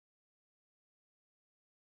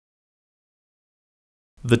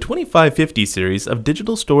The 2550 series of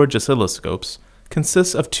digital storage oscilloscopes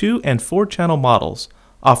consists of 2 and 4 channel models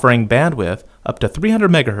offering bandwidth up to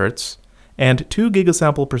 300 MHz and 2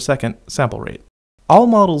 gigasample per second sample rate. All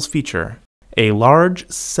models feature a large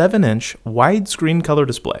 7-inch widescreen color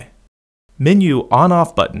display, menu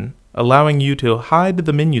on-off button allowing you to hide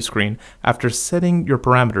the menu screen after setting your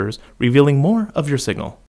parameters, revealing more of your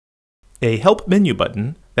signal, a help menu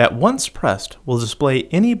button that once pressed will display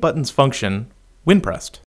any button's function when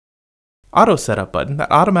pressed, auto setup button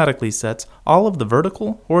that automatically sets all of the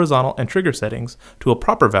vertical, horizontal, and trigger settings to a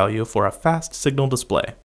proper value for a fast signal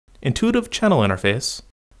display, intuitive channel interface,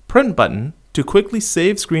 print button to quickly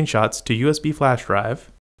save screenshots to USB flash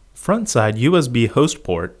drive, front side USB host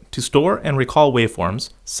port to store and recall waveforms,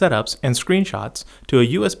 setups, and screenshots to a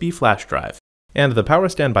USB flash drive, and the power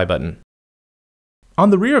standby button. On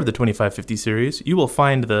the rear of the 2550 series, you will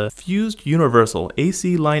find the fused universal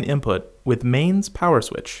AC line input with mains power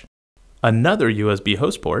switch, another USB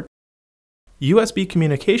host port, USB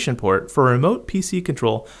communication port for remote PC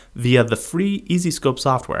control via the free Oscilloscope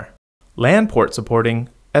software, LAN port supporting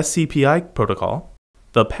SCPI protocol,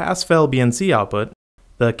 the pass-fail BNC output,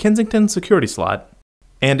 the Kensington security slot,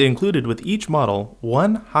 and included with each model,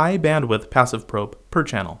 one high bandwidth passive probe per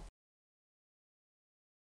channel.